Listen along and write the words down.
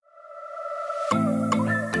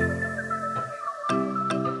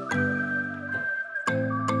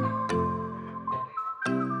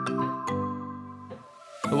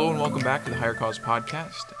Hello and welcome back to the Higher Cause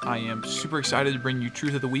Podcast. I am super excited to bring you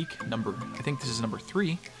Truth of the Week. I think this is number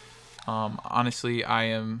 3. Honestly, I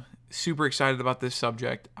am super excited about this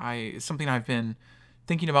subject. It's something I've been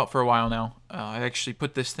thinking about for a while now. I actually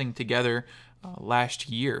put this thing together last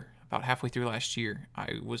year, about halfway through last year.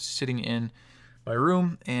 I was sitting in my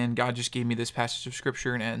room and God just gave me this passage of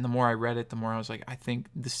scripture, and the more I read it, the more I was like, I think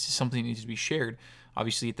this is something that needs to be shared.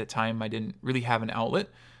 Obviously, at that time, I didn't really have an outlet.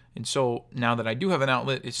 And so now that I do have an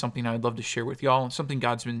outlet, it's something I'd love to share with y'all, and something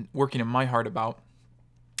God's been working in my heart about.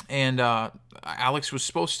 And Alex was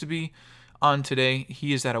supposed to be on today.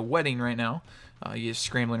 He is at a wedding right now. He is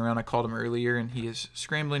scrambling around. I called him earlier, and he is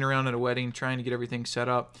scrambling around at a wedding, trying to get everything set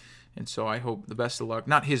up. And so I hope the best of luck.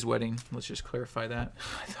 Not his wedding. Let's just clarify that.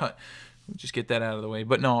 I thought we'd just get that out of the way.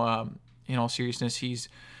 But no, in all seriousness, he's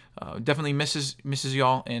definitely misses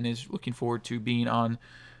y'all and is looking forward to being on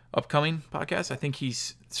upcoming podcast. I think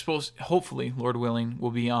he's supposed, hopefully, Lord willing,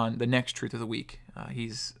 will be on the next Truth of the Week.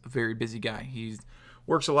 He's a very busy guy. He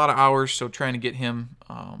works a lot of hours, so trying to get him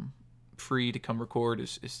free to come record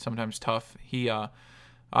is sometimes tough. He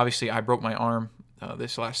obviously, I broke my arm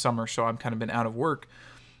this last summer, so I've kind of been out of work,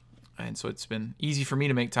 and so it's been easy for me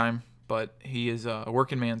to make time, but he is a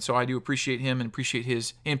working man, so I do appreciate him and appreciate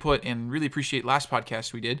his input, and really appreciate last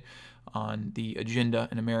podcast we did on the agenda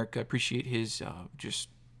in America. Appreciate his just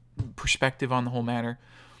perspective on the whole matter.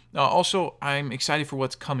 Also, I'm excited for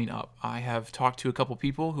what's coming up. I have talked to a couple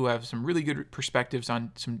people who have some really good perspectives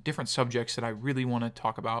on some different subjects that I really want to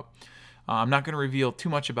talk about. I'm not going to reveal too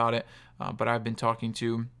much about it, but I've been talking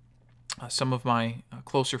to some of my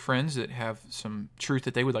closer friends that have some truth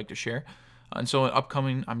that they would like to share. And so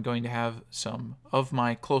upcoming, I'm going to have some of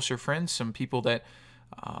my closer friends, some people that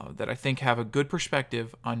I think have a good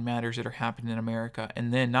perspective on matters that are happening in America.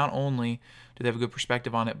 And then not only do they have a good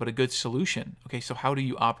perspective on it, but a good solution. Okay, so how do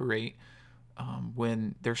you operate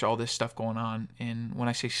when there's all this stuff going on? And when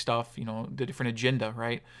I say stuff, the different agenda,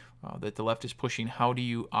 right, that the left is pushing, how do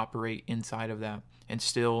you operate inside of that? And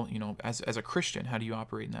still, as a Christian, how do you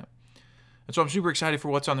operate in that? And so I'm super excited for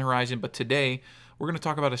what's on the horizon. But today, we're going to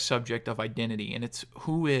talk about a subject of identity. And it's,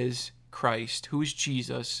 who is Christ? Who is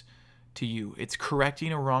Jesus to you? It's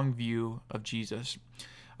correcting a wrong view of Jesus.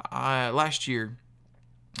 Last year,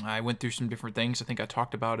 I went through some different things. I think I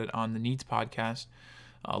talked about it on the Needs podcast.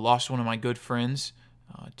 Lost one of my good friends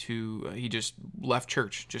he just left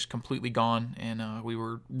church, just completely gone, and we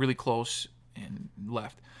were really close and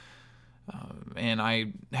left. And I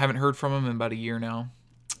haven't heard from him in about a year now.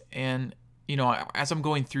 And as I'm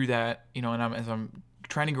going through that, as I'm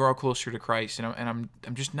trying to grow closer to Christ, and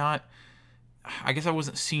I'm just not. I guess I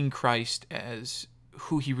wasn't seeing Christ as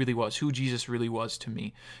who he really was, who Jesus really was to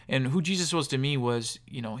me. And who Jesus was to me was,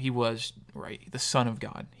 he was, right, the Son of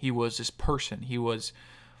God. He was this person.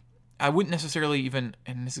 I wouldn't necessarily even,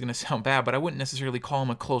 and this is going to sound bad, but I wouldn't necessarily call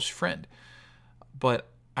him a close friend. But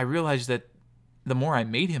I realized that the more I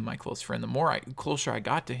made him my close friend, closer I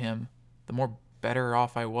got to him, the more better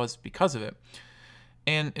off I was because of it.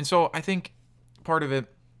 And so I think part of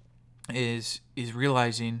it is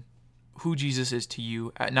realizing who Jesus is to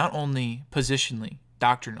you, not only positionally,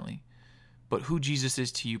 doctrinally, but who Jesus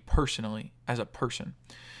is to you personally as a person.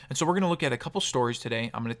 And so we're going to look at a couple stories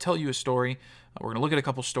today. I'm going to tell you a story. We're going to look at a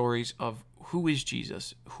couple stories of who is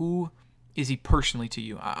Jesus. Who is he personally to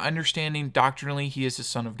you? Understanding doctrinally, he is the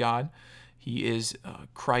Son of God. He is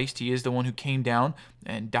Christ. He is the one who came down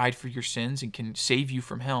and died for your sins and can save you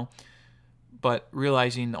from hell. But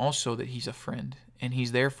realizing also that he's a friend, and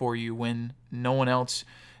he's there for you when no one else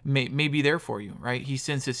may be there for you, right? He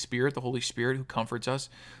sends his Spirit, the Holy Spirit, who comforts us.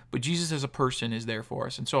 But Jesus as a person is there for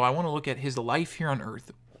us. And so I want to look at his life here on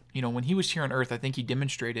earth. When he was here on earth, I think he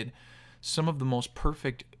demonstrated some of the most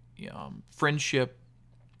perfect friendship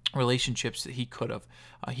relationships that he could have.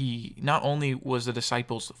 He not only was the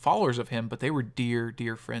disciples followers of him, but they were dear,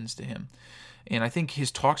 dear friends to him. And I think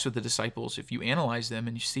his talks with the disciples, if you analyze them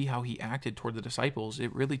and you see how he acted toward the disciples,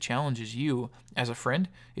 it really challenges you as a friend.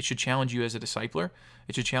 It should challenge you as a discipler.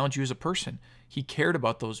 It should challenge you as a person. He cared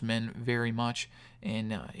about those men very much. And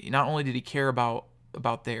not only did he care about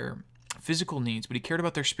their physical needs, but he cared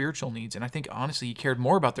about their spiritual needs. And I think, honestly, he cared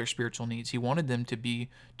more about their spiritual needs. He wanted them to be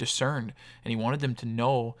discerned, and he wanted them to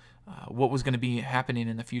know what was going to be happening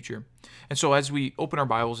in the future. And so as we open our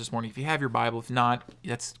Bibles this morning, if you have your Bible, if not,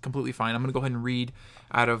 that's completely fine. I'm going to go ahead and read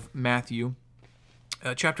out of Matthew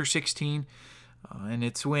chapter 16, and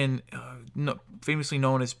it's when famously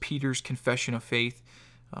known as Peter's confession of faith.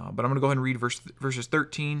 But I'm going to go ahead and read verses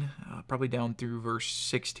 13, probably down through verse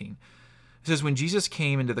 16. It says, when Jesus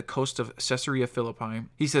came into the coast of Caesarea Philippi,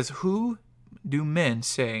 he says, "Who do men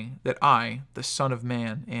say that I, the Son of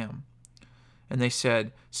Man, am?" And they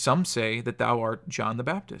said, Some say that thou art John the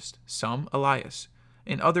Baptist, some Elias,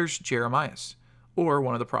 and others Jeremias, or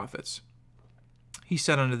one of the prophets. He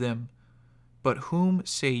said unto them, But whom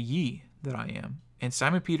say ye that I am? And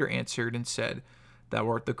Simon Peter answered and said, Thou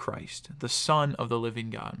art the Christ, the Son of the living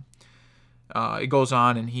God. It goes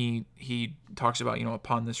on, and he talks about,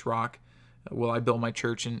 upon this rock will I build my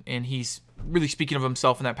church, and he's really speaking of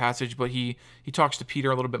himself in that passage, but he talks to Peter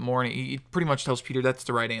a little bit more, and he pretty much tells Peter that's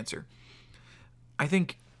the right answer. I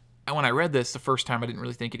think when I read this the first time, I didn't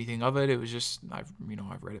really think anything of it. It was just, I've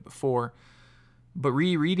read it before, but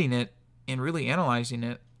rereading it and really analyzing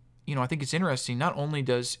it, I think it's interesting. Not only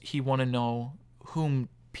does he want to know whom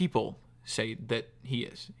people say that he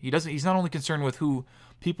is, he's not only concerned with who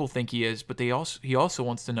people think he is, but he also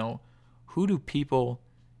wants to know who do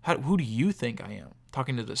you think I am?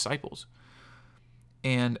 Talking to the disciples.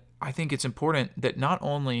 And I think it's important that not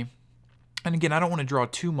only, and again, I don't want to draw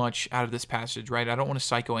too much out of this passage, right? I don't want to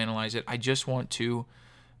psychoanalyze it. I just want to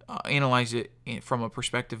analyze it from a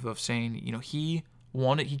perspective of saying, he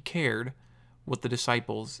cared what the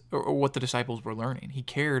disciples, or what the disciples were learning. He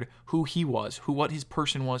cared who he was, what his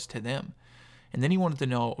person was to them. And then he wanted to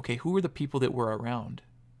know, okay, who are the people that were around?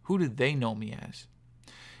 Who did they know me as?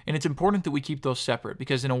 And it's important that we keep those separate,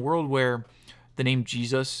 because in a world where the name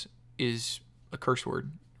Jesus is a curse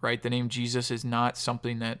word, right? The name Jesus is not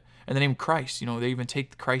something that, and the name Christ, they even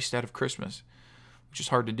take Christ out of Christmas, which is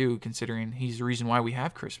hard to do considering he's the reason why we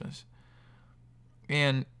have Christmas.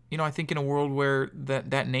 And, I think in a world where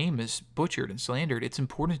that name is butchered and slandered, it's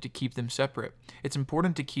important to keep them separate. It's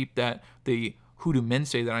important to keep that the who do men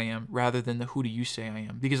say that I am rather than the who do you say I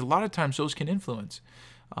am, because a lot of times those can influence.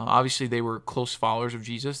 Obviously, they were close followers of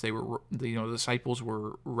Jesus. The disciples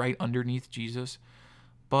were right underneath Jesus,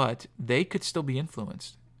 but they could still be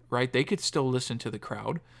influenced, right? They could still listen to the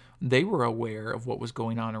crowd. They were aware of what was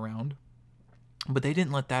going on around, but they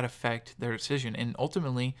didn't let that affect their decision. And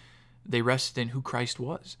ultimately, they rested in who Christ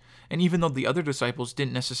was. And even though the other disciples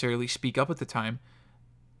didn't necessarily speak up at the time,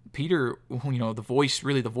 Peter, the voice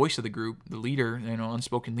of the group, the leader,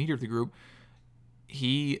 unspoken leader of the group,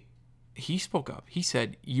 he spoke up. He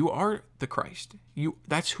said, "You are the Christ.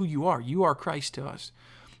 That's who you are. You are Christ to us."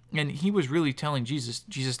 And he was really telling Jesus,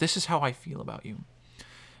 this is how I feel about you.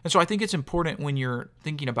 And so I think it's important when you're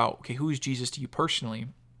thinking about, okay, who is Jesus to you personally?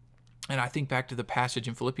 And I think back to the passage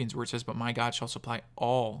in Philippians where it says, "But my God shall supply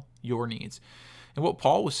all your needs." And what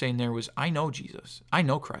Paul was saying there was, I know Jesus. I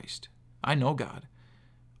know Christ. I know God.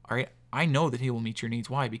 All right. I know that he will meet your needs.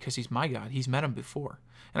 Why? Because he's my God. He's met him before.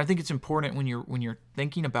 And I think it's important when you're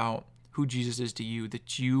thinking about who Jesus is to you,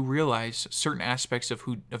 that you realize certain aspects of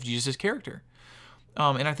Jesus' character.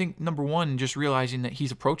 And I think number one, just realizing that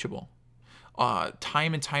he's approachable.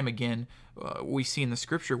 Time and time again, we see in the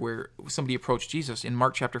scripture where somebody approached Jesus. In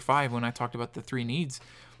Mark chapter 5, when I talked about the three needs,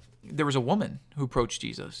 there was a woman who approached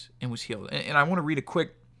Jesus and was healed. And I want to read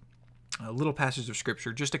a little passage of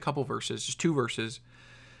scripture, just a couple verses, just 2 verses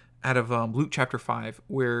out of Luke chapter 5,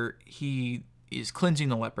 where he is cleansing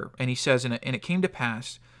the leper. And he says, and it came to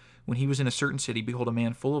pass, when he was in a certain city, behold, a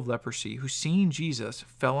man full of leprosy, who seeing Jesus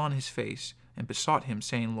fell on his face and besought him,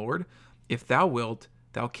 saying, Lord, if thou wilt,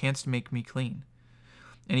 thou canst make me clean.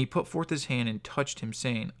 And he put forth his hand and touched him,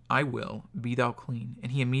 saying, I will, be thou clean.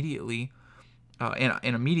 And he immediately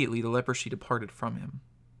the leprosy departed from him.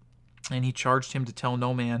 And he charged him to tell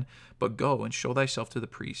no man, but go and show thyself to the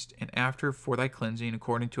priest, and after for thy cleansing,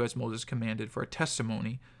 according to as Moses commanded, for a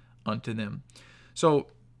testimony unto them. So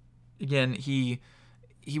again, he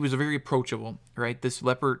was very approachable, right? This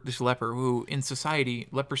leper who in society,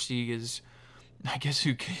 leprosy is, I guess,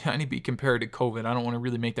 who kind of be compared to COVID. I don't want to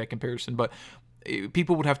really make that comparison, but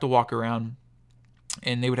people would have to walk around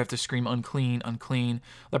and they would have to scream, unclean, unclean.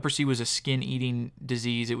 Leprosy was a skin-eating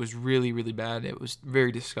disease. It was really, really bad. It was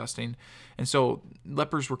very disgusting. And so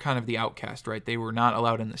lepers were kind of the outcast, right? They were not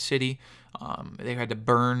allowed in the city. They had to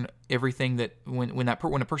burn everything that, when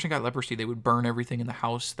a person got leprosy, they would burn everything in the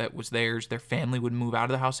house that was theirs. Their family would move out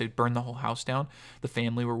of the house. They'd burn the whole house down. The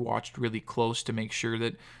family were watched really close to make sure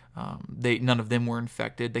that none of them were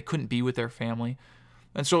infected. They couldn't be with their family.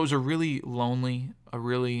 And so it was a really lonely, a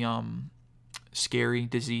really scary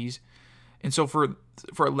disease. And so for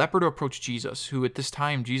a leper to approach Jesus, who at this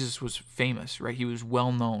time Jesus was famous, right? He was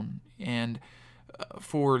well known. And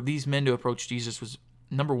for these men to approach Jesus was,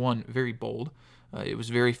 number one, very bold. It was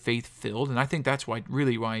very faith-filled. And I think that's why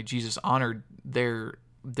Jesus honored their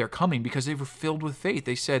coming, because they were filled with faith.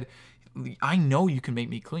 They said, I know you can make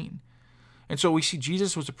me clean. And so we see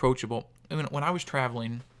Jesus was approachable. I mean, when I was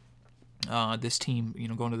traveling this team,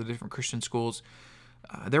 going to the different Christian schools,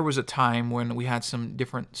 there was a time when we had some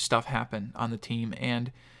different stuff happen on the team,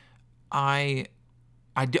 and I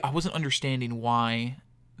wasn't understanding why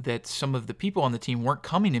that some of the people on the team weren't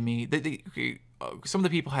coming to me. Some of the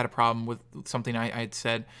people had a problem with something I had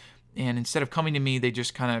said, and instead of coming to me, they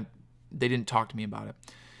just they didn't talk to me about it.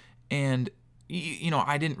 And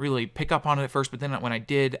I didn't really pick up on it at first, but then when I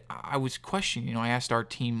did, I was questioning. I asked our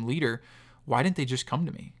team leader, why didn't they just come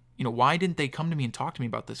to me? Why didn't they come to me and talk to me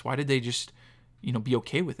about this? Why did they just, be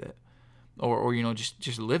okay with it? Or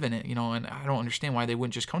just live in it, and I don't understand why they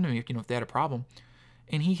wouldn't just come to me, if they had a problem.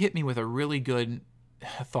 And he hit me with a really good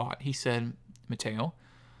thought. He said, Mateo,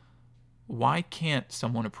 why can't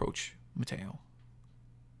someone approach Mateo?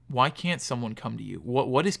 Why can't someone come to you?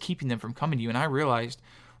 What is keeping them from coming to you? And I realized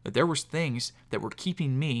that there was things that were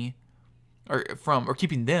keeping me, or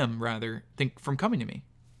keeping them rather, from coming to me,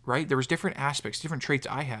 right? There was different aspects, different traits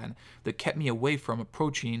I had that kept me away from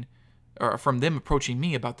from them approaching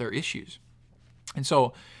me about their issues. And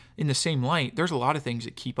so, in the same light, there's a lot of things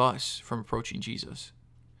that keep us from approaching Jesus.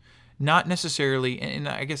 Not necessarily, and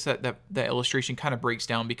I guess that illustration kind of breaks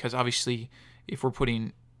down, because obviously, if we're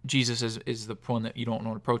putting Jesus as the one that you don't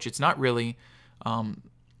want to approach, it's not really,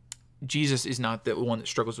 Jesus is not the one that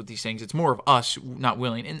struggles with these things. It's more of us not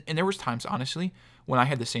willing. And there was times, honestly, when I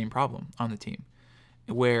had the same problem on the team,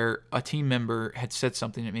 where a team member had said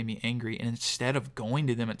something that made me angry, and instead of going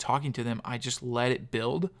to them and talking to them, I just let it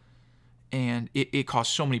build, and it caused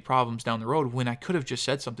so many problems down the road when I could have just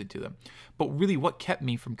said something to them. But really, what kept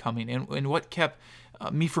me from coming, and what kept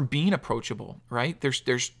me from being approachable, right?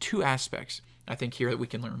 There's two aspects, I think, here that we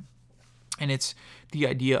can learn. And it's the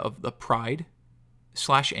idea of the pride /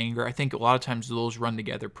 anger. I think a lot of times those run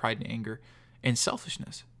together, pride and anger, and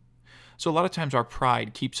selfishness. So a lot of times our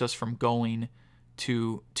pride keeps us from going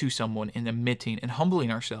to someone and admitting and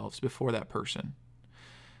humbling ourselves before that person.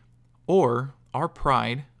 Or our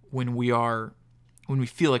pride, when we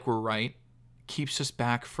feel like we're right, keeps us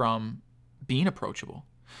back from being approachable.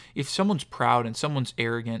 If someone's proud and someone's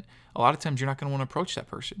arrogant, a lot of times you're not going to want to approach that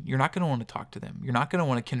person. You're not going to want to talk to them. You're not going to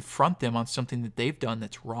want to confront them on something that they've done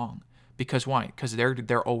that's wrong. Because why? Because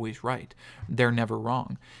they're always right. They're never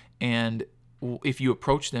wrong. And if you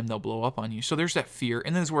approach them, they'll blow up on you. So there's that fear.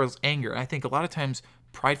 And then as well as anger. I think a lot of times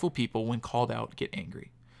prideful people, when called out, get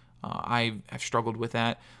angry. I've struggled with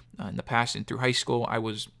that in the past, and through high school, I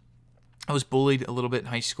was bullied a little bit in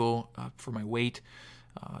high school for my weight.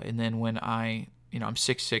 And then when I'm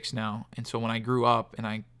 6'6" now. And so when I grew up and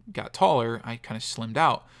I got taller, I kind of slimmed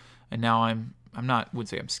out. And now I'm not, wouldn't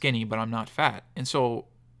say I'm skinny, but I'm not fat. And so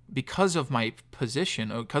because of my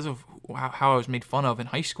position, or because of how I was made fun of in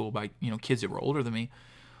high school by, kids that were older than me,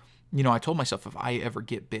 I told myself, if I ever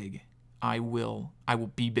get big, I will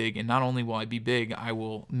be big. And not only will I be big, I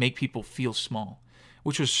will make people feel small,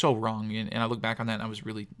 which was so wrong. And I look back on that and I was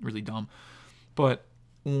really, really dumb. But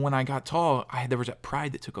when I got tall, there was that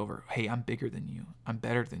pride that took over. Hey, I'm bigger than you. I'm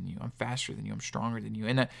better than you. I'm faster than you. I'm stronger than you.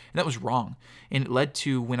 And that was wrong. And it led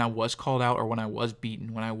to, when I was called out, or when I was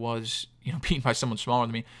beaten, when I was, beaten by someone smaller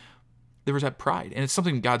than me, there was that pride. And it's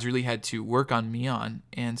something God's really had to work on me on,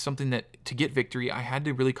 and something that, to get victory, I had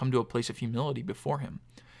to really come to a place of humility before him.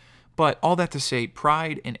 But all that to say,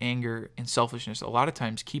 pride and anger and selfishness a lot of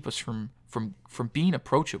times keep us from being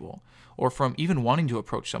approachable, or from even wanting to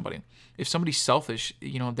approach somebody. If somebody's selfish,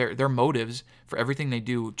 their motives for everything they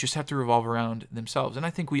do just have to revolve around themselves. And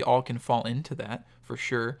I think we all can fall into that for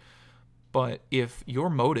sure. But if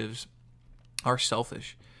your motives are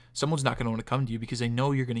selfish, someone's not going to want to come to you, because they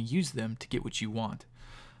know you're going to use them to get what you want.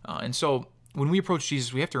 And so when we approach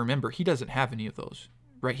Jesus, we have to remember he doesn't have any of those,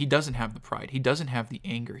 right? He doesn't have the pride. He doesn't have the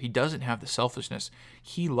anger. He doesn't have the selfishness.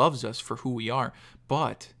 He loves us for who we are.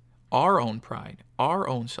 But our own pride, our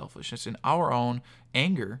own selfishness, and our own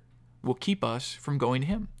anger will keep us from going to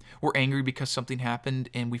him. We're angry because something happened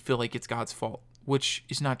and we feel like it's God's fault, which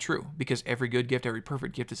is not true, because every good gift, every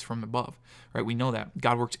perfect gift is from above, right? We know that.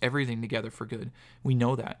 God works everything together for good. We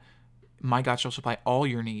know that. My God shall supply all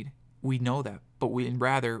your need. We know that. But when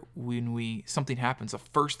something happens, the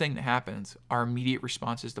first thing that happens, our immediate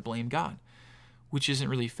response is to blame God, which isn't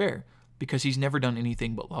really fair, because he's never done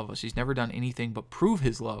anything but love us. He's never done anything but prove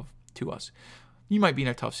his love to us. You might be in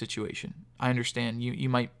a tough situation. I understand. You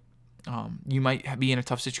might be in a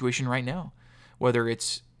tough situation right now, whether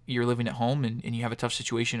it's you're living at home and you have a tough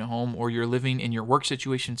situation at home, or you're living and your work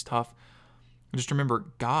situation's tough. Just remember,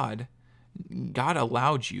 God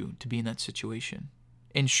allowed you to be in that situation.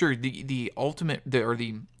 And sure, the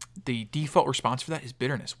default response for that is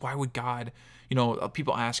bitterness. Why would God,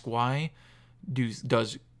 people ask, why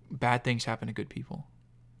does bad things happen to good people?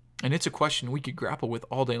 And it's a question we could grapple with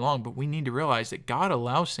all day long, but we need to realize that God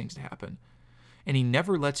allows things to happen. And he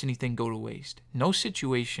never lets anything go to waste. No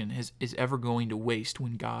situation is ever going to waste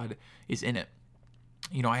when God is in it.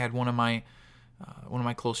 I had one of my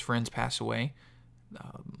close friends pass away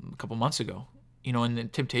a couple months ago. And the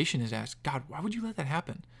temptation is asked, God, why would you let that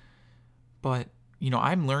happen? But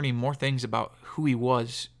I'm learning more things about who he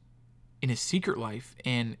was in his secret life,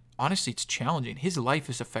 and honestly, it's challenging. His life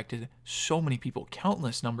has affected so many people,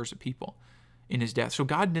 countless numbers of people in his death. So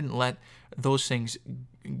God didn't let those things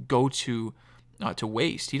go to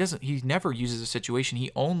waste. He never uses a situation.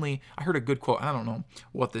 I heard a good quote. I don't know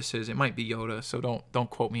what this is. It might be Yoda, so don't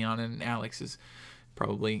quote me on it. And Alex is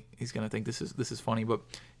probably, he's gonna think this is funny, but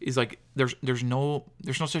he's like, there's no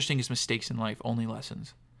such thing as mistakes in life, only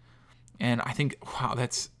lessons. And I think, wow,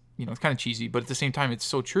 that's, it's kind of cheesy, but at the same time, it's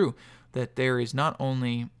so true that there is not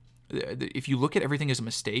only, if you look at everything as a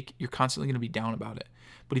mistake, you're constantly going to be down about it.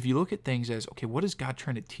 But if you look at things as, okay, what is God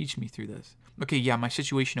trying to teach me through this? Okay, yeah, my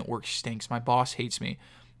situation at work stinks. My boss hates me.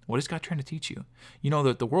 What is God trying to teach you?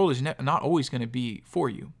 That the world is not always going to be for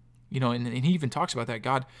you. And he even talks about that.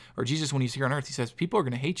 God, or Jesus, when he's here on earth, he says, people are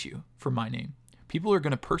going to hate you for my name. People are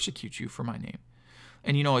going to persecute you for my name.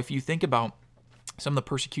 And, if you think about some of the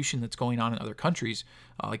persecution that's going on in other countries,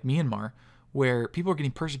 like Myanmar, where people are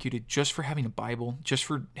getting persecuted just for having a Bible, just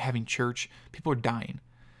for having church, people are dying.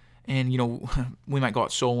 And, we might go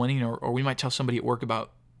out soul winning, or we might tell somebody at work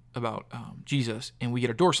about Jesus, and we get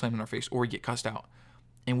a door slammed in our face, or we get cussed out.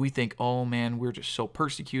 And we think, oh man, we're just so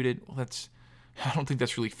persecuted. Well, I don't think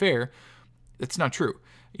that's really fair. That's not true.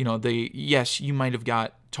 Yes, you might have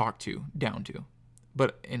got talked to, down to.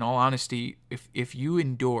 But in all honesty, if you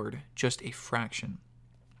endured just a fraction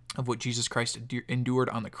of what Jesus Christ endured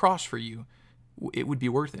on the cross for you, it would be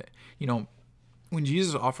worth it. When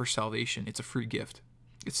Jesus offers salvation, it's a free gift.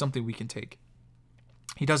 It's something we can take.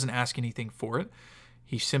 He doesn't ask anything for it.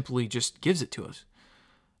 He simply just gives it to us.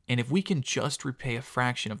 And if we can just repay a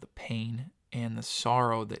fraction of the pain and the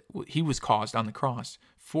sorrow that he was caused on the cross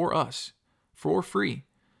for us, for free,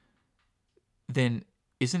 then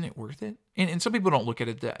isn't it worth it? And some people don't look at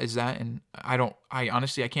it as that, and I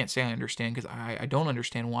honestly can't say I understand, because I don't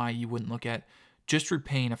understand why you wouldn't look at just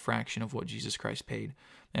repaying a fraction of what Jesus Christ paid.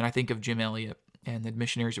 And I think of Jim Elliot and the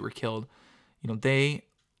missionaries that were killed. They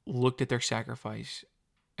looked at their sacrifice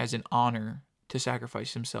as an honor to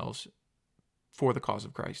sacrifice themselves for the cause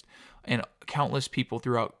of Christ. And countless people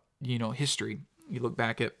throughout, history, you look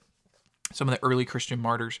back at some of the early Christian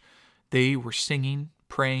martyrs, they were singing,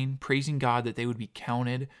 praying, praising God that they would be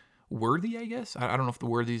counted worthy, I guess. I don't know if the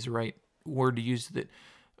worthy is the right word to use,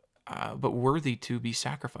 but worthy to be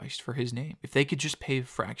sacrificed for his name. If they could just pay a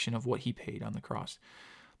fraction of what he paid on the cross.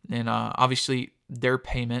 And obviously, their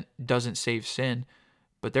payment doesn't save sin,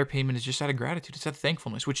 but their payment is just out of gratitude. It's out of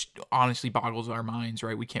thankfulness, which honestly boggles our minds,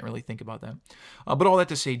 right? We can't really think about that. But all that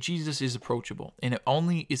to say, Jesus is approachable, and it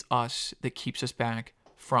only is us that keeps us back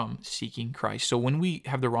from seeking Christ. So when we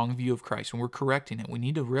have the wrong view of Christ, when we're correcting it, we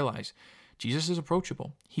need to realize Jesus is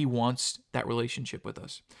approachable. He wants that relationship with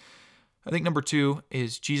us. I think number 2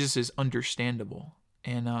 is Jesus is understandable.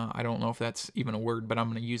 And I don't know if that's even a word, but I'm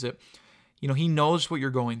going to use it. He knows what you're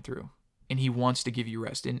going through, and he wants to give you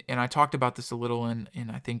rest. And I talked about this a little in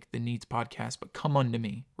I think the Needs podcast, but come unto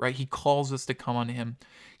me, right? He calls us to come unto him.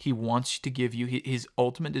 He wants to give you, his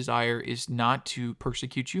ultimate desire is not to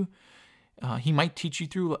persecute you. He might teach you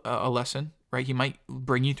through a lesson, right? He might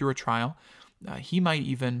bring you through a trial. He might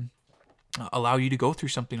even allow you to go through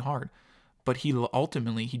something hard. But he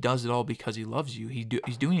does it all because he loves you.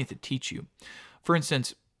 He's doing it to teach you. For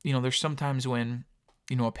instance, there's sometimes when,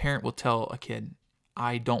 a parent will tell a kid,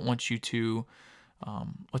 I don't want you to,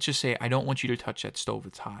 let's just say, I don't want you to touch that stove,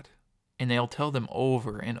 it's hot. And they'll tell them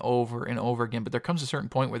over and over and over again. But there comes a certain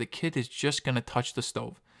point where the kid is just going to touch the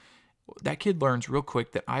stove. That kid learns real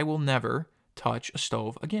quick that I will never touch a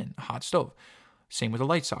stove again, a hot stove. Same with a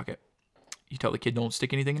light socket. You tell the kid, don't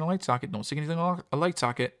stick anything in a light socket, don't stick anything in a light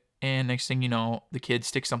socket. And next thing you know, the kid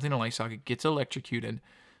sticks something in a light socket, gets electrocuted,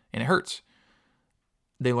 and it hurts.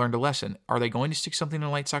 They learned a lesson. Are they going to stick something in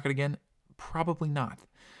a light socket again? Probably not.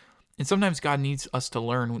 And sometimes God needs us to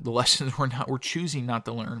learn the lessons we're choosing not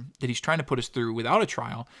to learn, that he's trying to put us through without a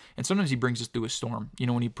trial. And sometimes he brings us through a storm.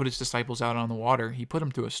 When he put his disciples out on the water, he put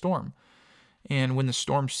them through a storm. And when the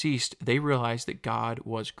storm ceased, they realized that God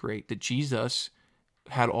was great, that Jesus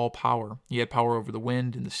had all power. He had power over the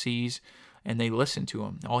wind and the seas, and they listened to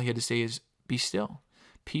him. All he had to say is, be still.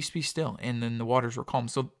 Peace, be still. And then the waters were calm.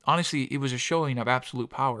 So honestly, it was a showing of absolute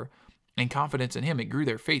power and confidence in him. It grew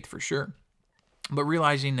their faith for sure. But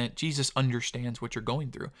realizing that Jesus understands what you're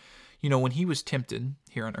going through. When he was tempted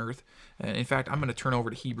here on earth, in fact, I'm going to turn over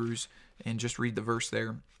to Hebrews and just read the verse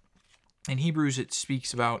there. In Hebrews, it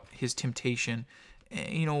speaks about his temptation.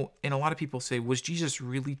 And a lot of people say, was Jesus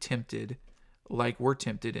really tempted like we're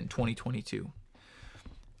tempted in 2022?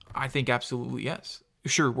 I think absolutely yes.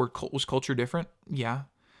 Sure, was culture different? Yeah.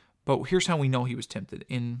 But here's how we know he was tempted.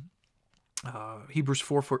 In Hebrews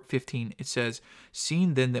 4:15, it says,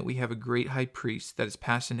 "Seeing then that we have a great high priest that is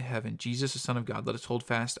passed into heaven, Jesus the Son of God, let us hold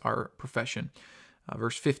fast our profession."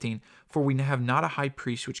 Verse 15, "For we have not a high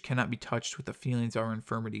priest which cannot be touched with the feelings of our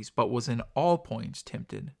infirmities, but was in all points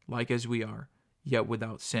tempted, like as we are, yet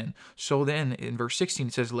without sin." So then, in verse 16,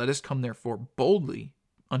 it says, "Let us come therefore boldly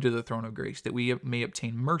unto the throne of grace, that we may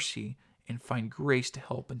obtain mercy and find grace to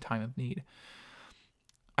help in time of need."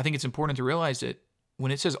 I think it's important to realize that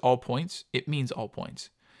when it says all points, it means all points.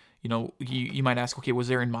 You might ask, okay, was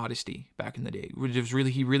there immodesty back in the day? Was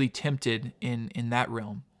he really tempted in that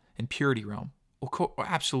realm, in purity realm? Well,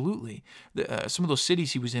 absolutely. Some of those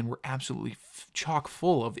cities he was in were absolutely chock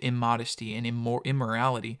full of immodesty and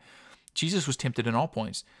immorality. Jesus was tempted in all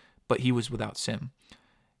points, but he was without sin.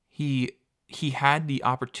 He had the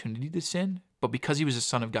opportunity to sin, but because he was a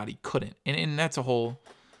son of God, he couldn't. And that's a whole...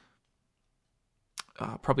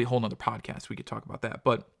 probably a whole nother podcast, we could talk about that.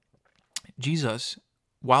 But Jesus,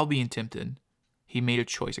 while being tempted, he made a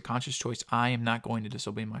choice, a conscious choice. I am not going to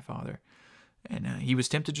disobey my Father. And he was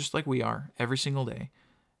tempted just like we are every single day.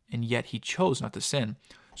 And yet he chose not to sin.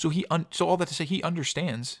 So so all that to say, he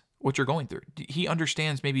understands what you're going through. He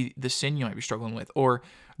understands maybe the sin you might be struggling with or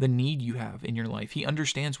the need you have in your life. He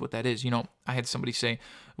understands what that is. I had somebody say,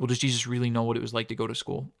 well, does Jesus really know what it was like to go to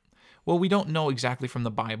school? Well, we don't know exactly from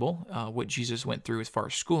the Bible what Jesus went through as far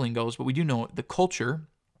as schooling goes, but we do know the culture.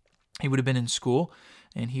 He would have been in school,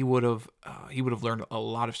 and he would have learned a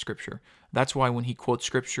lot of Scripture. That's why when he quotes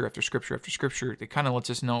Scripture after Scripture after Scripture, it kind of lets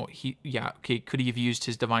us know could he have used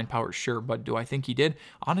his divine power? Sure, but do I think he did?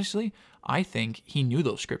 Honestly, I think he knew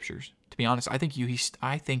those Scriptures. To be honest, I think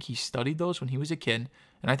he studied those when he was a kid,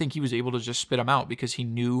 and I think he was able to just spit them out because he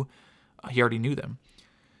already knew them.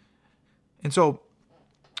 And so,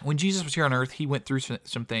 when Jesus was here on earth, he went through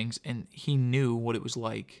some things, and he knew what it was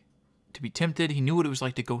like to be tempted. He knew what it was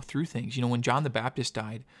like to go through things. When John the Baptist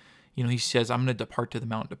died, he says, "I'm going to depart to the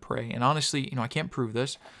mountain to pray." And honestly, I can't prove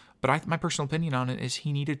this, but my personal opinion on it is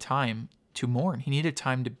he needed time to mourn. He needed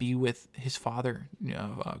time to be with his Father,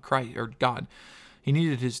 Christ or God. He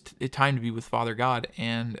needed his time to be with Father God,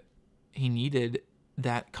 and he needed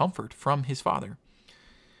that comfort from his Father.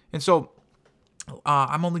 And so,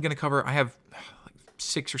 I'm only going to cover. I have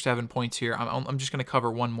 6 or 7 points here. I'm just going to cover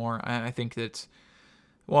one more. I think that's,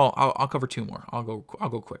 well, I'll cover 2 more. I'll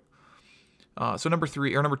go quick. So number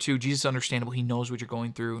 2, Jesus is understandable. He knows what you're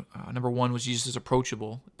going through. Number 1 was Jesus is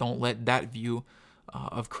approachable. Don't let that view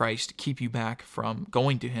of Christ keep you back from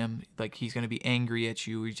going to him. Like he's going to be angry at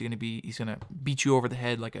you. He's going to beat you over the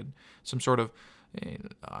head like some sort of,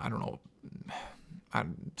 I don't know,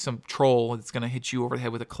 some troll that's going to hit you over the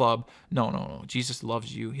head with a club. No. Jesus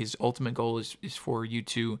loves you. His ultimate goal is for you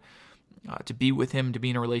to be with him, to be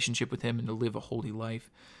in a relationship with him, and to live a holy life.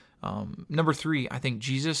 Number 3, I think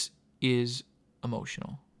Jesus is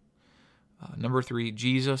emotional. Number 3,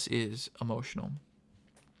 Jesus is emotional.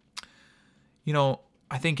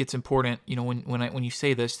 I think it's important, when you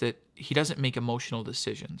say this, that he doesn't make emotional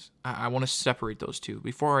decisions. I want to separate those two.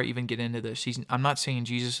 Before I even get into this, I'm not saying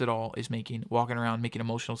Jesus at all is walking around making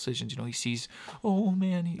emotional decisions. He sees, oh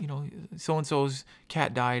man, so-and-so's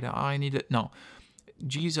cat died. I need it. No.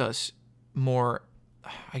 Jesus what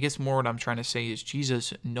I'm trying to say is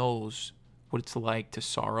Jesus knows what it's like to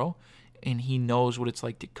sorrow, and he knows what it's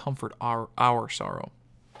like to comfort our sorrow.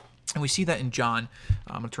 And we see that in John.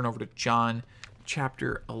 I'm going to turn over to John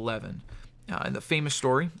chapter 11. And the famous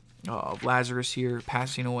story of Lazarus here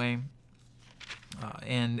passing away.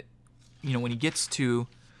 And when he gets to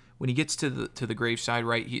the graveside,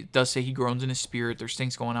 right, he does say he groans in his spirit. There's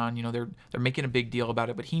things going on. They're making a big deal about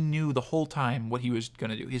it, but he knew the whole time what he was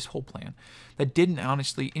going to do, his whole plan. That didn't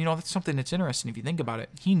honestly, that's something that's interesting if you think about it.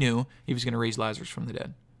 He knew he was going to raise Lazarus from the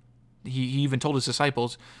dead. He even told his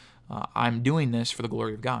disciples, "I'm doing this for the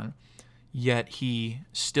glory of God." Yet he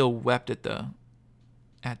still wept at the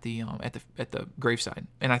graveside,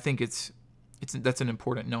 and I think that's an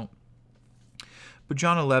important note. But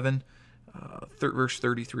John 11, verse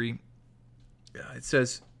 33, it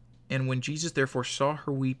says, "And when Jesus therefore saw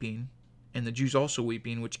her weeping, and the Jews also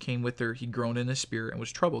weeping, which came with her, he groaned in his spirit and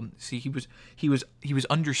was troubled." See, he was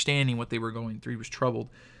understanding what they were going through. He was troubled,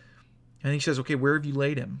 and he says, "Okay, where have you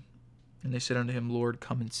laid him?" And they said unto him, "Lord,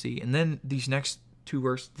 come and see." And then these next two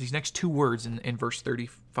words in verse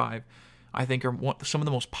 35, I think are some of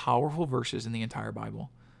the most powerful verses in the entire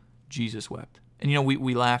Bible. Jesus wept. And,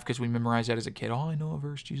 we laugh because we memorized that as a kid. Oh, I know a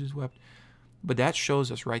verse, Jesus wept. But that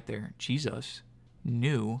shows us right there, Jesus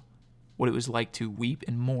knew what it was like to weep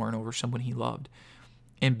and mourn over someone he loved.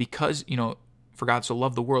 And because, for God so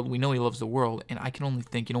loved the world, we know he loves the world. And I can only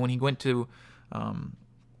think, when he went to,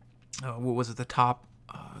 what was it, the top,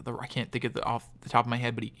 I can't think of off the top of my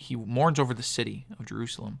head, but he mourns over the city of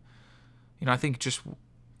Jerusalem. I think just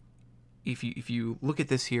if you look at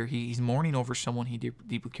this here, he's mourning over someone he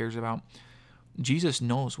deeply cares about. Jesus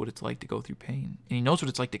knows what it's like to go through pain, and he knows what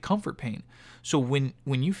it's like to comfort pain. So when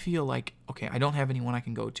you feel like, okay, I don't have anyone I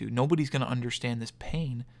can go to, nobody's going to understand this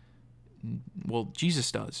pain, well,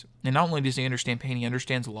 Jesus does. And not only does he understand pain, he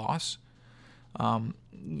understands loss.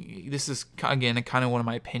 This is, again, kind of one of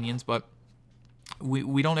my opinions, but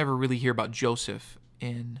we don't ever really hear about Joseph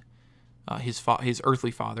in his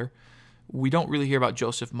earthly father. We don't really hear about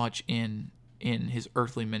Joseph much in his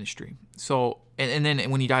earthly ministry. So, and then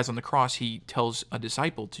when he dies on the cross, he tells a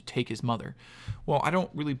disciple to take his mother. Well, I don't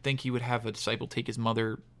really think he would have a disciple take his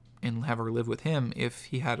mother and have her live with him if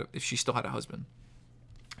she still had a husband.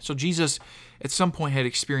 So Jesus, at some point, had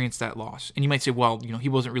experienced that loss. And you might say, well, he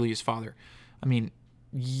wasn't really his father. I mean,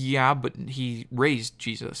 yeah, but he raised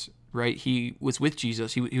Jesus, right? He was with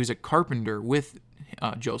Jesus. He was a carpenter with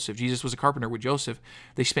Joseph. Jesus was a carpenter with Joseph.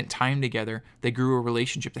 They spent time together. They grew a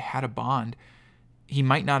relationship. They had a bond. He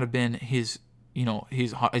might not have been his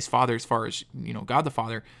father as far as, God the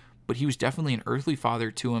Father, but he was definitely an earthly father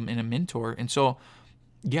to him and a mentor. And so,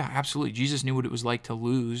 yeah, absolutely. Jesus knew what it was like to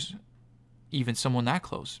lose even someone that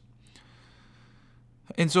close.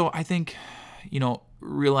 And so I think,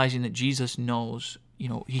 realizing that Jesus knows,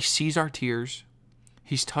 he sees our tears,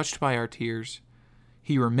 he's touched by our tears,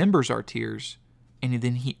 he remembers our tears, and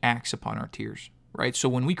then he acts upon our tears, right? So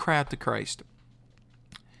when we cry out to Christ,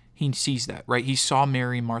 he sees that, right? He saw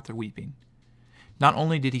Mary and Martha weeping. Not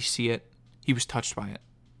only did he see it, he was touched by it.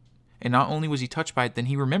 And not only was he touched by it, then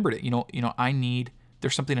he remembered it.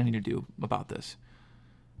 There's something I need to do about this.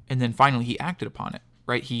 And then finally he acted upon it,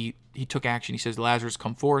 right? He took action. He says, Lazarus,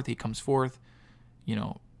 come forth. He comes forth.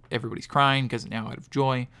 Everybody's crying because now out of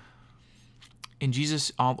joy. And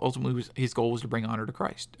Jesus ultimately his goal was to bring honor to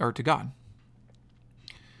Christ, or to God.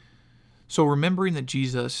 So remembering that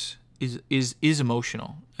Jesus is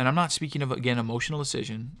emotional, and I'm not speaking of, again, emotional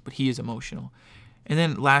decision, but he is emotional. And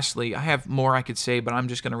then lastly, I have more I could say, but I'm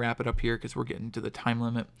just going to wrap it up here because we're getting to the time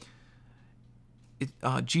limit.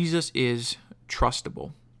 Jesus is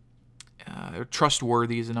trustable.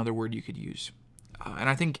 Trustworthy is another word you could use. And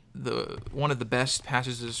I think one of the best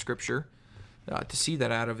passages of Scripture to see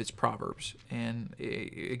that out of is Proverbs. And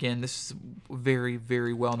again, this is a very,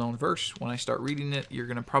 very well-known verse. When I start reading it, you're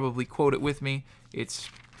going to probably quote it with me. It's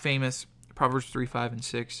famous, Proverbs 3, 5, and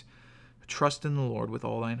 6. Trust in the Lord with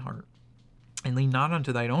all thine heart, and lean not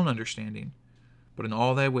unto thine own understanding, but in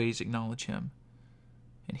all thy ways acknowledge him,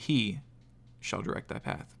 and he shall direct thy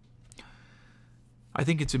path. I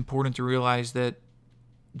think it's important to realize that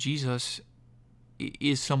Jesus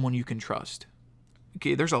is someone you can trust.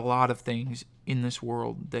 Okay, there's a lot of things in this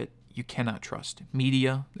world that you cannot trust.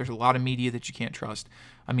 Media, there's a lot of media that you can't trust.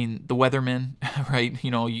 I mean, the weatherman, right?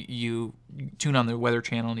 You tune on the Weather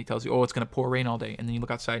Channel and he tells you, oh, it's going to pour rain all day. And then you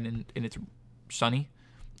look outside and it's sunny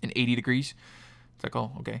and 80 degrees. It's like,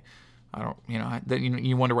 oh, okay. I don't,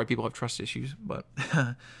 you wonder why people have trust issues. But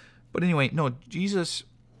anyway, no, Jesus,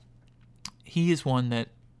 he is one that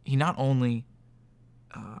he not only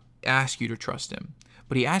asks you to trust him,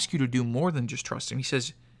 but he asks you to do more than just trust him. He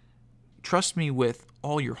says, trust me with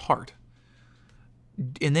all your heart.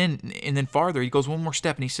 And then farther, he goes one more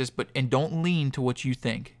step and he says, and don't lean to what you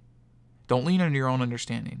think. Don't lean on your own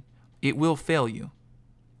understanding. It will fail you.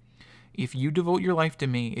 If you devote your life to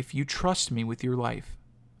me, if you trust me with your life,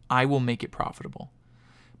 I will make it profitable.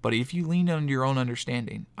 But if you lean on your own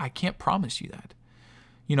understanding, I can't promise you that.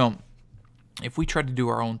 If we try to do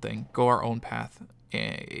our own thing, go our own path,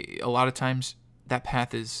 a lot of times that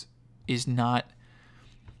path is not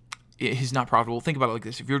profitable. Think about it like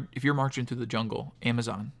this: if you're marching through the jungle,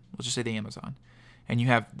 Amazon, let's just say the Amazon, and you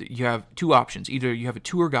have two options. Either you have a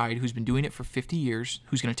tour guide who's been doing it for 50 years,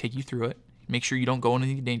 who's going to take you through it, make sure you don't go into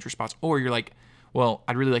any dangerous spots, or you're like, well,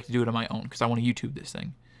 I'd really like to do it on my own because I want to YouTube this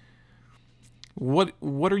thing.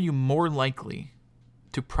 What are you more likely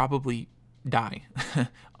to probably die?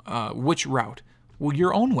 Which route? Well,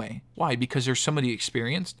 your own way. Why? Because there's somebody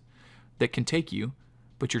experienced that can take you,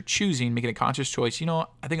 but you're making a conscious choice. I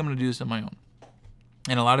think I'm going to do this on my own.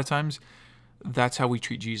 And a lot of times, that's how we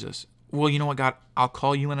treat Jesus. Well, you know what, God? I'll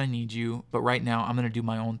call you when I need you, but right now, I'm going to do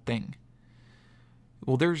my own thing.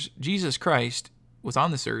 Well, there's Jesus Christ was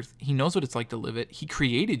on this earth. He knows what it's like to live it. He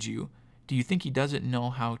created you. Do you think he doesn't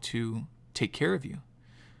know how to take care of you.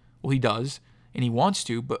 Well, he does, and he wants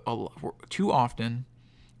to, but too often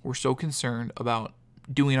we're so concerned about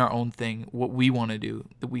doing our own thing, what we want to do,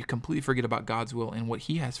 that we completely forget about God's will and what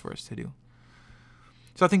he has for us to do.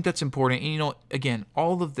 So I think that's important. And, again,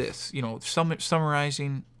 all of this,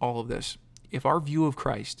 summarizing all of this, if our view of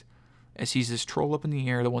Christ, as he's this troll up in the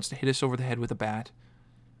air that wants to hit us over the head with a bat,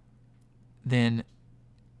 and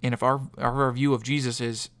if our view of Jesus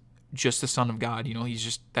is just the Son of God, he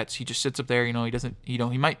just sits up there,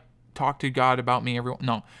 he might talk to God about me,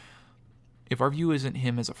 no. If our view isn't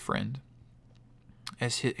him as a friend,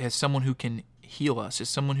 as someone who can heal us, as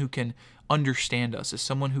someone who can understand us, as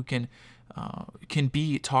someone who can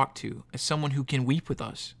be talked to, as someone who can weep with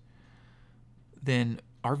us, then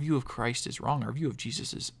our view of Christ is wrong. Our view of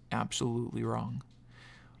Jesus is absolutely wrong.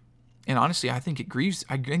 And honestly, I think it grieves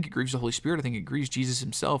the Holy Spirit. I think it grieves Jesus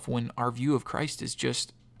himself when our view of Christ is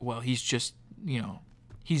just, well, he's just,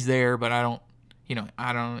 he's there, but I don't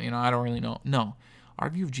really know. No. Our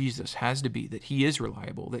view of Jesus has to be that he is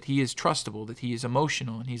reliable, that he is trustable, that he is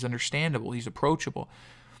emotional, and he's understandable, he's approachable,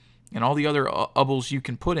 and all the other ubbles you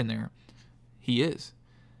can put in there. He is.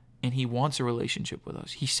 And he wants a relationship with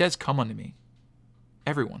us. He says, come unto me.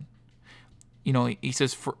 Everyone. He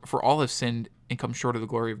says, for all have sinned and come short of the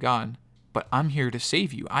glory of God, but I'm here to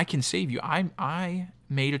save you. I can save you. I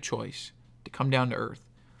made a choice to come down to earth,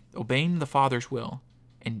 obeying the Father's will,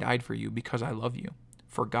 and died for you because I love you.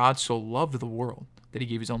 For God so loved the world that he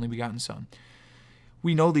gave his only begotten Son.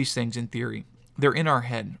 We know these things in theory. They're in our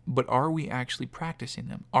head, but are we actually practicing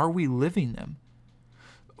them? Are we living them?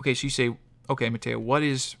 Okay, so you say, okay, Mateo, what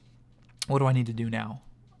do I need to do now?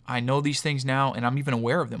 I know these things now, and I'm even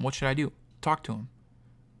aware of them. What should I do? Talk to him.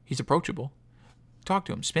 He's approachable. Talk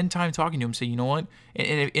to him. Spend time talking to him. Say, you know what?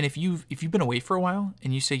 And if you've been away for a while,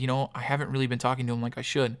 and you say, I haven't really been talking to him like I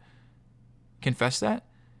should, confess that.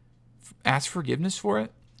 Ask forgiveness for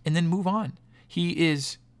it, and then move on.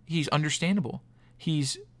 He's understandable.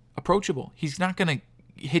 He's approachable. He's not gonna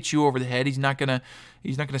hit you over the head. He's not gonna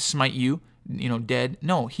smite you, dead.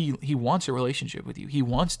 No, he wants a relationship with you. He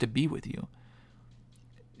wants to be with you.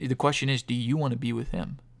 The question is, do you want to be with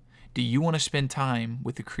him? Do you want to spend time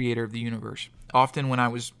with the creator of the universe? Often when I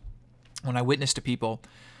witness to people,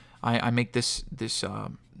 I make this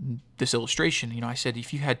illustration. I said,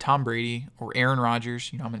 if you had Tom Brady or Aaron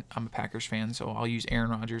Rodgers, I'm a Packers fan, so I'll use Aaron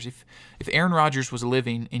Rodgers. If Aaron Rodgers was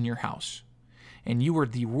living in your house, and you were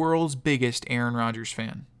the world's biggest Aaron Rodgers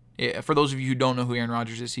fan, for those of you who don't know who Aaron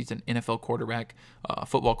Rodgers is, he's an NFL quarterback,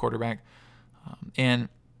 football quarterback, and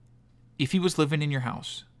if he was living in your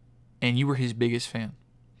house, and you were his biggest fan,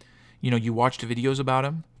 you watched videos about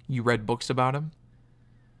him, you read books about him,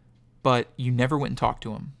 but you never went and talked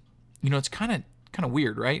to him. It's kind of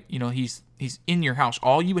weird, right? He's in your house.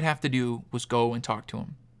 All you would have to do was go and talk to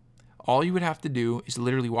him. All you would have to do is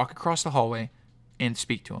literally walk across the hallway and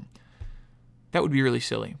speak to him. That would be really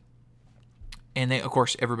silly. And of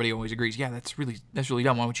course, everybody always agrees, yeah, that's really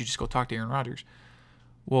dumb. Why don't you just go talk to Aaron Rodgers?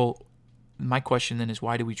 Well, my question then is,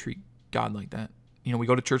 why do we treat God like that? We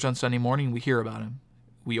go to church on Sunday morning, we hear about him.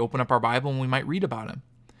 We open up our Bible and we might read about him.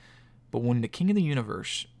 But when the King of the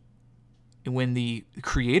universe, when the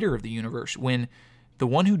creator of the universe, when the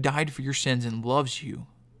one who died for your sins and loves you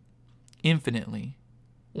infinitely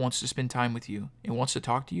wants to spend time with you and wants to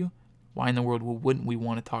talk to you, why in the world wouldn't we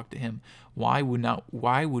want to talk to him? Why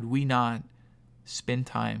would we not spend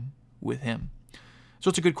time with him? So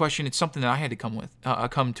it's a good question. It's something that I had to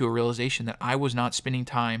come to a realization that I was not spending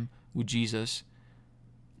time with Jesus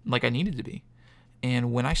like I needed to be.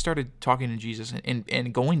 And when I started talking to Jesus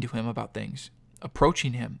and going to him about things,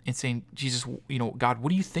 approaching him and saying, Jesus, God, what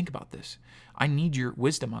do you think about this? I need your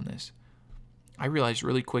wisdom on this. I realized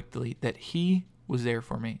really quickly that he was there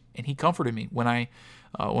for me, and he comforted me. When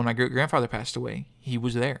my great-grandfather passed away, he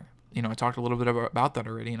was there. I talked a little bit about that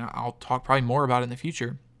already, and I'll talk probably more about it in the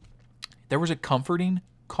future. There was a comforting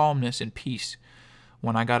calmness and peace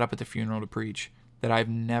when I got up at the funeral to preach that I've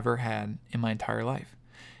never had in my entire life.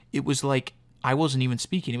 It was like I wasn't even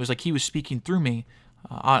speaking. It was like he was speaking through me.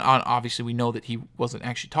 Obviously, we know that he wasn't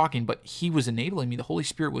actually talking, but he was enabling me. The Holy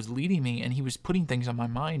Spirit was leading me, and he was putting things on my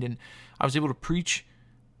mind, and I was able to preach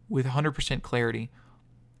with 100% clarity.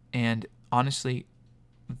 And honestly,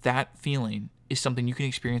 that feeling is something you can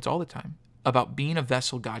experience all the time, about being a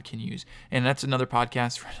vessel God can use. And that's another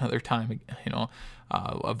podcast for another time.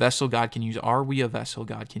 A vessel God can use. Are we a vessel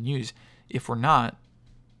God can use? If we're not,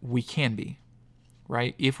 we can be.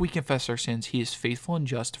 Right? If we confess our sins, he is faithful and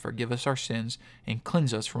just to forgive us our sins and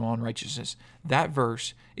cleanse us from all unrighteousness. That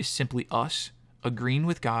verse is simply us agreeing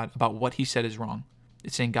with God about what he said is wrong.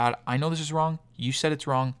 It's saying, God, I know this is wrong. You said it's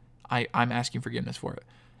wrong. I'm asking forgiveness for it.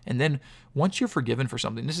 And then once you're forgiven for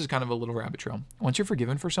something, this is kind of a little rabbit trail. Once you're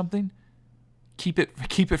forgiven for something, keep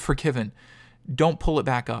it forgiven. Don't pull it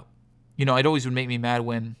back up. It always would make me mad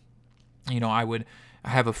when, I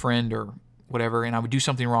have a friend or whatever, and I would do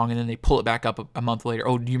something wrong, and then they pull it back up a month later.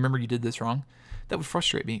 Oh, do you remember you did this wrong? That would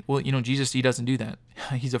frustrate me. Well, Jesus, he doesn't do that.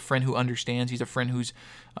 He's a friend who understands. He's a friend who's,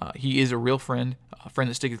 he is a real friend, a friend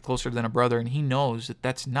that sticks closer than a brother, and he knows that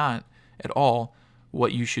that's not at all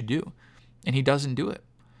what you should do, and he doesn't do it.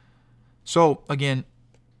 So again,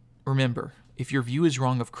 remember, if your view is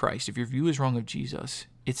wrong of Christ, if your view is wrong of Jesus,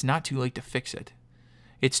 it's not too late to fix it.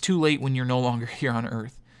 It's too late when you're no longer here on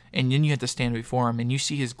earth, and then you have to stand before him, and you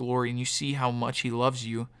see his glory, and you see how much he loves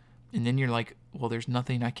you, and then you're like, well, there's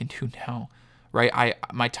nothing I can do now, right?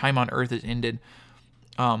 My time on earth is ended.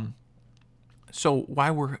 So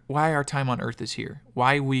why our time on earth is here,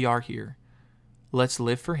 why we are here? Let's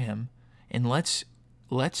live for him, and let's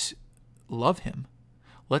love him.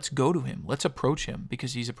 Let's go to him. Let's approach him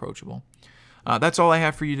because he's approachable. That's all I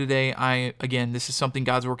have for you today. Again, this is something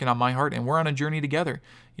God's working on my heart, and we're on a journey together.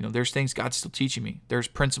 There's things God's still teaching me. There's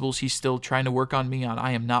principles he's still trying to work on me on.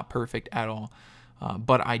 I am not perfect at all,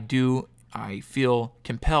 but I feel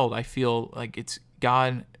compelled. I feel like it's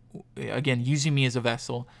God, again, using me as a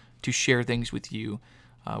vessel to share things with you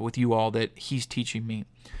all that he's teaching me.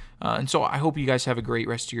 And so I hope you guys have a great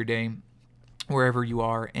rest of your day, wherever you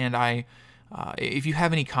are. And if you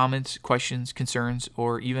have any comments, questions, concerns,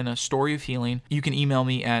 or even a story of healing, you can email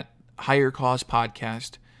me at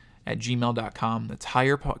highercausepodcast@gmail.com. That's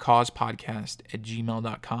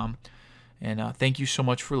highercausepodcast@gmail.com. And thank you so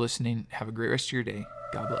much for listening. Have a great rest of your day.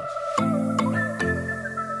 God bless.